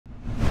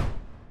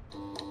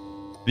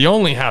the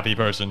only happy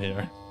person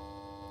here,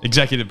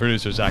 executive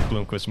producer Zach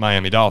Bloomquist,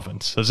 Miami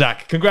Dolphins. So,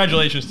 Zach,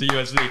 congratulations to you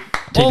as the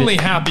only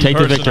happy person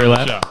on the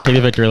show. Take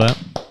the victory lap.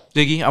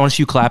 Ziggy, I want to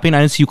see you clapping. I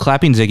didn't see you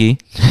clapping,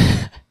 Ziggy.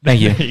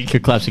 Thank you.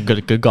 Good claps,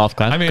 good golf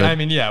clap. I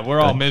mean, yeah, we're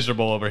all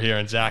miserable over here,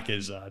 and Zach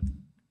is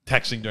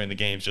texting during the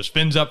games, just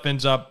fins up,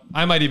 fins up.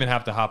 I might even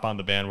have to hop on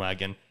the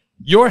bandwagon.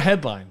 Your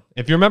headline,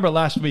 if you remember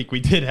last week, we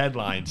did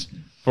headlines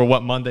for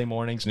what Monday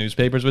morning's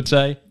newspapers would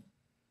say.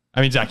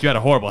 I mean, Zach, you had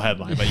a horrible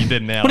headline, but you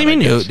did nail it. What do you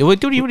mean? What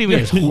do you mean?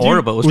 It's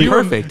horrible. It was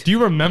perfect. Do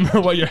you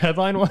remember what your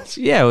headline was?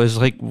 Yeah, it was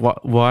like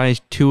why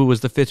Tua was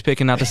the 5th pick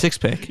and not the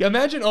 6th pick.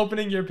 Imagine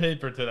opening your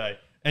paper today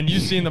and you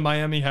see in the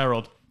Miami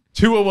Herald,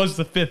 Tua was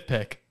the 5th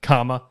pick,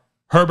 comma,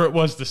 Herbert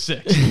was the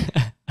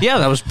 6th. Yeah,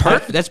 that was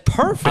perfect. That's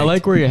perfect. I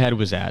like where your head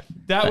was at.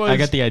 I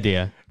got the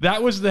idea.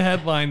 That was the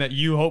headline that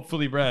you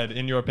hopefully read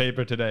in your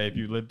paper today if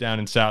you live down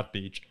in South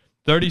Beach.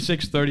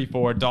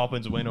 36-34,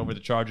 Dolphins win over the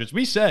Chargers.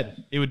 We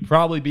said it would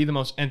probably be the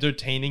most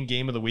entertaining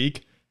game of the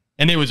week,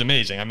 and it was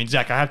amazing. I mean,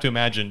 Zach, I have to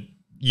imagine,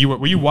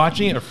 were you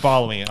watching it or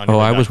following it?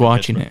 I was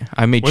watching it.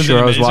 I made sure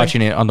I was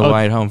watching it on the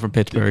ride home from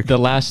Pittsburgh. The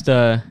last,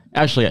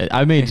 actually,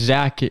 I made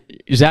Zach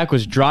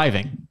was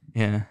driving.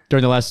 Yeah.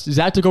 During the last,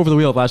 Zach took over the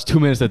wheel the last 2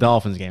 minutes of the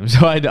Dolphins game,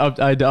 so I had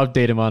to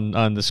update him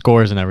on the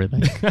scores and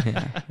everything.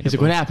 Yeah. He's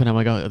like, "What happened?" I'm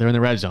like, "Oh, they're in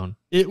the red zone."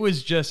 It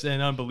was just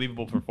an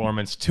unbelievable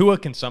performance. Tua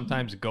can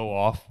sometimes go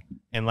off,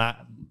 and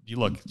you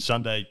look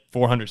Sunday,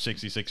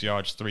 466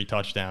 yards, 3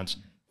 touchdowns,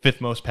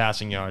 5th most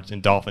passing yards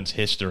in Dolphins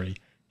history.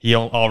 He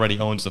already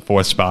owns the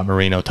 4th spot.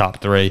 Marino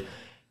top 3.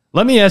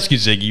 Let me ask you,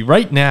 Ziggy,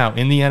 right now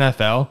in the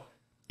NFL,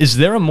 is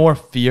there a more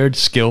feared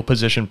skill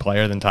position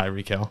player than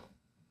Tyreek Hill?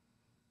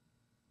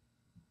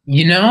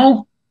 You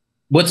know,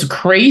 what's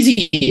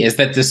crazy is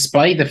that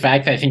despite the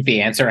fact that I think the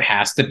answer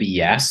has to be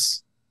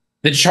yes,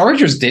 the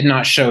Chargers did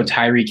not show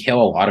Tyreek Hill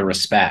a lot of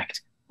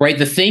respect, right?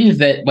 The thing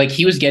that, like,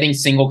 he was getting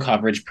single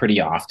coverage pretty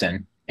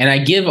often, and I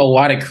give a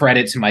lot of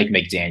credit to Mike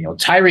McDaniel.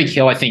 Tyreek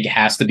Hill, I think,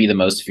 has to be the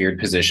most feared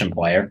position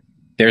player.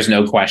 There's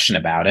no question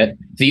about it.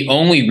 The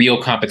only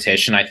real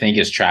competition, I think,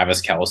 is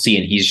Travis Kelce,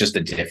 and he's just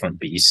a different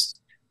beast.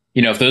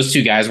 You know, if those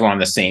two guys were on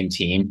the same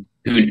team,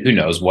 who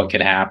knows what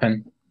could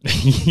happen?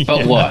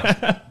 But look,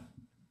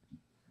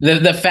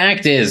 the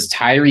fact is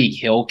Tyreek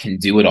Hill can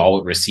do it all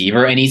at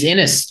receiver, and he's in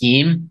a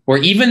scheme where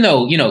even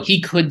though, you know, he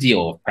could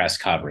deal with press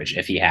coverage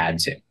if he had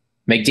to,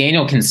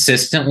 McDaniel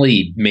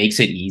consistently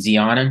makes it easy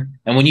on him.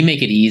 And when you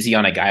make it easy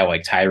on a guy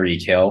like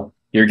Tyreek Hill,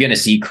 you're going to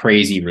see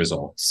crazy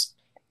results.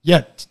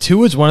 Yeah,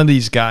 Tua's one of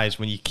these guys,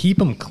 when you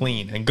keep him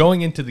clean, and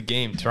going into the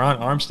game, Teron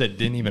Armstead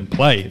didn't even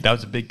play. That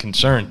was a big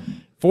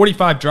concern.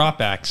 45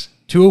 dropbacks.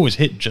 Tua was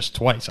hit just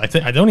twice.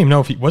 I don't even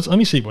know if he was. Let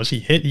me see. Was he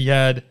hit? He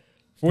had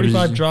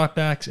 45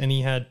 dropbacks, and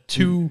he had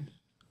 2.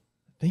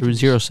 There were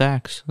 0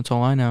 sacks. That's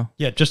all I know.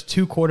 Yeah, just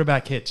 2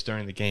 quarterback hits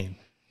during the game.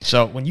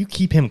 So when you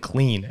keep him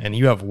clean and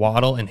you have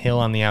Waddle and Hill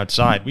on the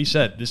outside, we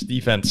said this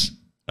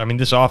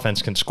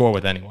offense can score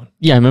with anyone.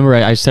 Yeah, I remember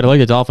I said I like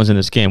the Dolphins in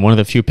this game. One of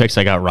the few picks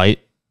I got right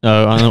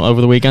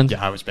over the weekend.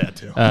 Yeah, I was bad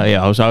too. I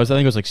think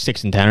it was like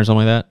 6-10 or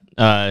something like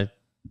that.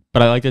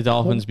 But I like the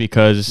Dolphins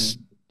because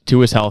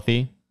Tua's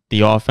healthy.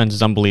 The offense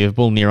is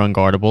unbelievable, near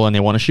unguardable, and they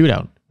want a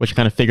shootout, which I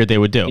kind of figured they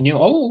would do.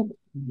 And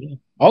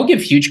I'll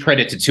give huge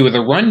credit to Tua.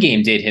 The run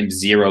game did him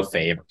 0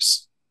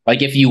 favors.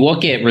 Like, if you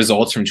look at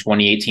results from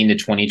 2018 to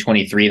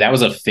 2023, that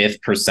was a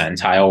 5th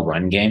percentile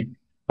run game.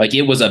 Like,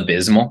 it was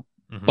abysmal.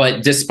 Mm-hmm.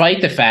 But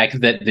despite the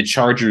fact that the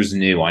Chargers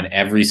knew on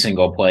every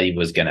single play he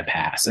was going to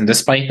pass, and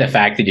despite the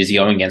fact that he's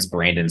going against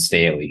Brandon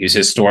Staley, who's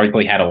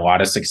historically had a lot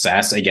of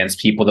success against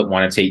people that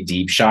want to take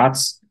deep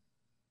shots,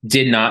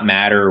 did not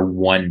matter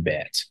one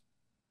bit.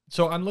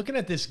 So I'm looking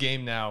at this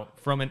game now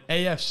from an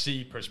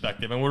AFC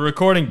perspective, and we're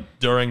recording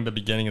during the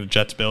beginning of the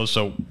Jets-Bills,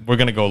 so we're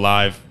going to go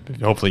live.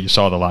 Hopefully you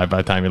saw the live by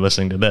the time you're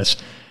listening to this.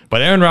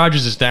 But Aaron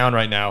Rodgers is down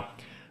right now.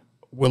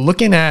 We're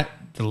looking at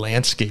the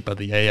landscape of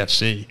the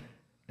AFC.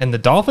 And the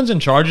Dolphins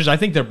and Chargers, I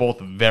think they're both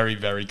very,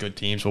 very good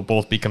teams. Will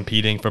both be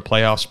competing for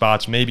playoff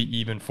spots, maybe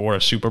even for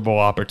a Super Bowl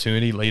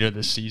opportunity later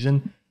this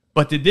season.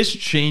 But did this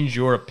change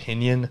your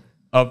opinion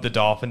of the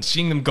Dolphins?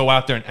 Seeing them go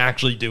out there and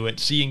actually do it,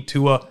 seeing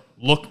Tua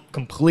look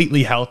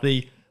completely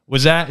healthy,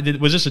 was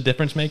this a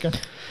difference maker?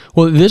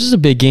 Well, this is a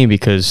big game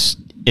because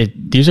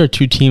these are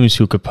two teams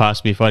who could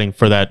possibly be fighting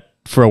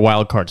for a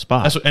wild card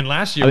spot. And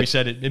last year we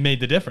said it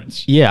made the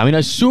difference. Yeah, I mean,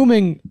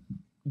 assuming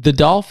the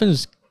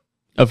Dolphins,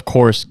 of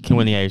course, can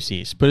win the AFC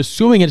East, but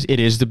assuming it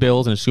is the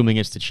Bills and assuming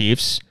it's the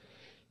Chiefs,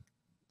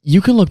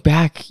 you can look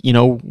back,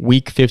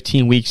 week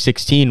 15, week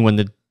 16, when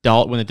the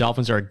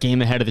Dolphins are a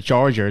game ahead of the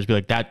Chargers, be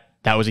like,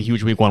 that was a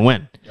huge week 1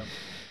 win.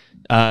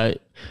 Yep.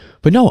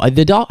 But no,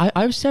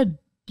 I've said,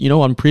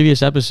 on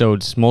previous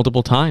episodes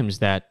multiple times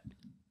that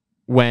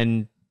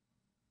when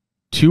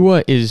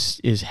Tua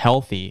is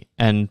healthy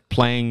and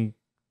playing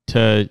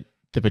to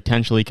the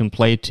potential he can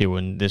play to,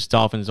 and this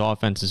Dolphins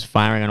offense is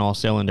firing on all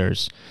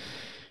cylinders,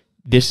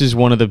 this is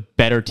one of the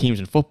better teams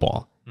in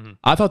football. Mm-hmm.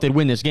 I thought they'd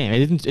win this game.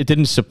 It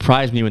didn't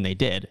surprise me when they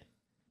did.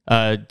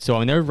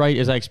 So they're right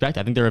as I expect.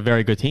 I think they're a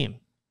very good team.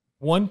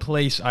 One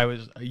place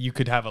you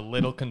could have a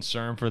little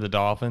concern for the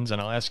Dolphins,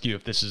 and I'll ask you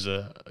if this is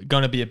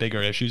going to be a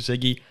bigger issue,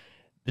 Ziggy.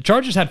 The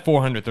Chargers had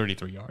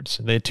 433 yards.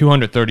 They had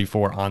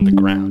 234 on the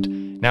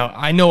ground. Now,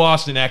 I know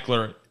Austin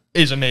Ekeler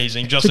is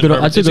amazing. Justin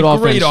Herbert, it's a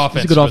great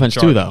offense. It's a good offense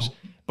too, though.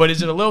 But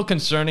is it a little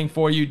concerning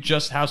for you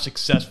just how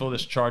successful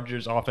this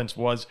Chargers offense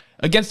was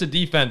against a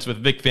defense with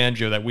Vic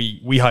Fangio that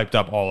we hyped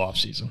up all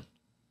offseason?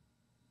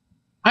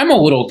 I'm a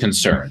little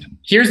concerned.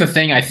 Here's the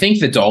thing. I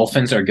think the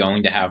Dolphins are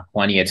going to have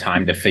plenty of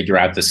time to figure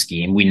out the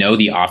scheme. We know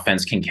the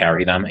offense can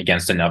carry them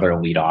against another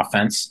elite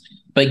offense.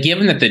 But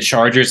given that the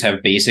Chargers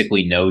have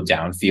basically no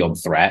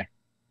downfield threat,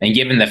 and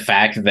given the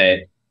fact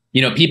that,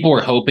 people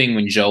were hoping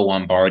when Joe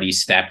Lombardi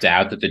stepped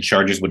out that the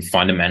Chargers would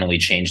fundamentally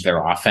change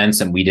their offense,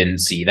 and we didn't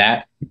see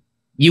that,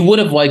 you would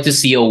have liked to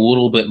see a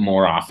little bit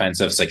more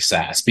offensive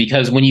success.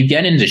 Because when you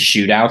get into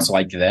shootouts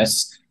like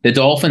this, the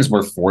Dolphins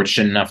were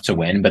fortunate enough to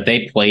win, but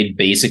they played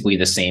basically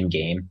the same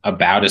game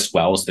about as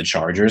well as the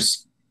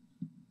Chargers.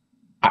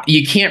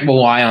 You can't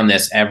rely on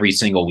this every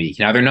single week.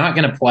 Now, they're not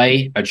going to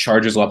play a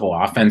Chargers-level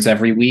offense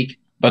every week,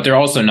 but they're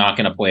also not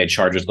going to play a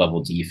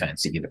Chargers-level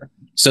defense either.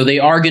 So they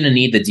are going to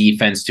need the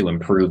defense to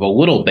improve a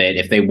little bit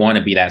if they want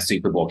to be that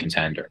Super Bowl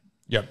contender.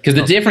 Yep. Because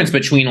the difference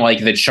between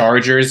the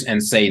Chargers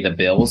and, say, the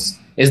Bills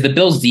is the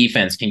Bills'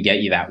 defense can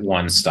get you that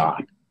one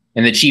stop.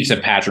 And the Chiefs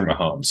have Patrick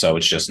Mahomes, so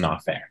it's just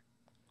not fair.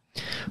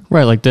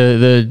 Right, like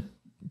the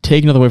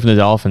taking it away from the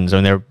Dolphins,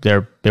 I mean,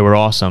 they were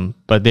awesome,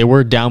 but they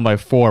were down by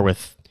 4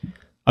 with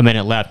a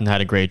minute left and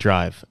had a great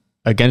drive.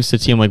 Against a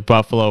team like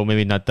Buffalo,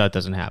 maybe not that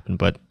doesn't happen,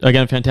 but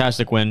again,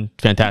 fantastic win,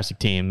 fantastic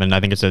team, and I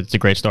think it's a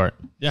great start.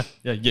 Yeah.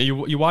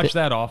 You watch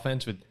that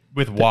offense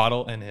with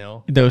Waddle and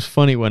Hill. That was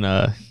funny when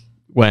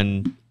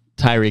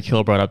Tyreek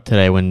Hill brought up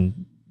today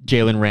when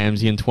Jaylen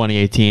Ramsey in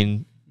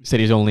 2018 said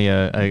he's only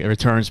a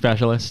return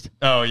specialist.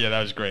 Oh, yeah,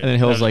 that was great. And then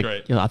Hill's like,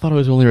 I thought I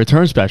was only a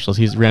return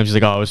specialist. Ramsey's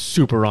like, I was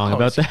super wrong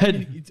about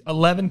that.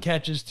 11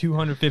 catches,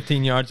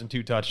 215 yards, and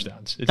 2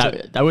 touchdowns.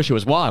 I wish it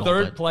was Waddle.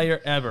 Third player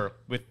ever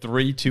with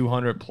 3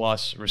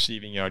 200-plus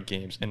receiving yard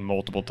games and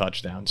multiple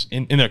touchdowns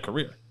in their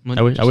career.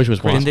 I wish it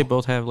was Waddle. Didn't they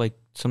both have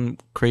some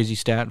crazy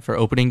stat for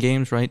opening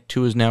games, right?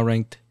 Tua is now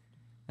ranked,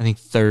 I think,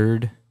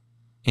 3rd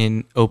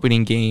in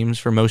opening games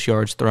for most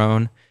yards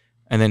thrown,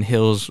 and then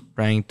Hill's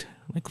ranked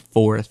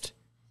 4th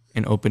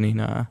in opening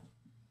receiving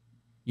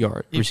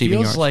yards. It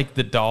feels like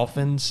the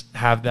Dolphins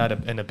have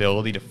an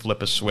ability to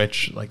flip a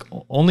switch.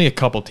 Only a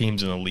couple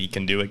teams in the league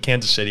can do it.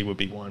 Kansas City would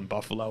be one,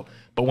 Buffalo.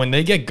 But when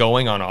they get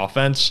going on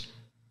offense,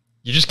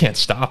 you just can't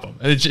stop them.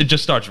 It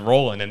just starts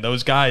rolling. And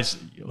those guys,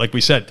 like we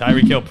said,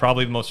 Tyreek Hill,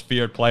 probably the most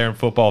feared player in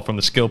football from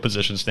the skill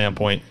position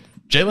standpoint.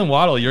 Jaylen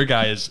Waddle, your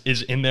guy,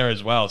 is in there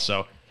as well.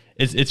 So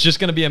it's just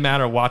going to be a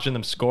matter of watching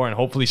them score and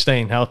hopefully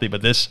staying healthy.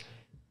 But this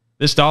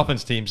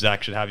Dolphins team,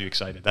 Zach, should have you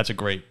excited. That's a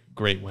great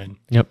win.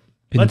 Yep.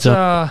 Fins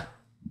up.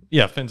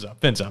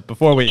 Fins up.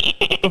 Before we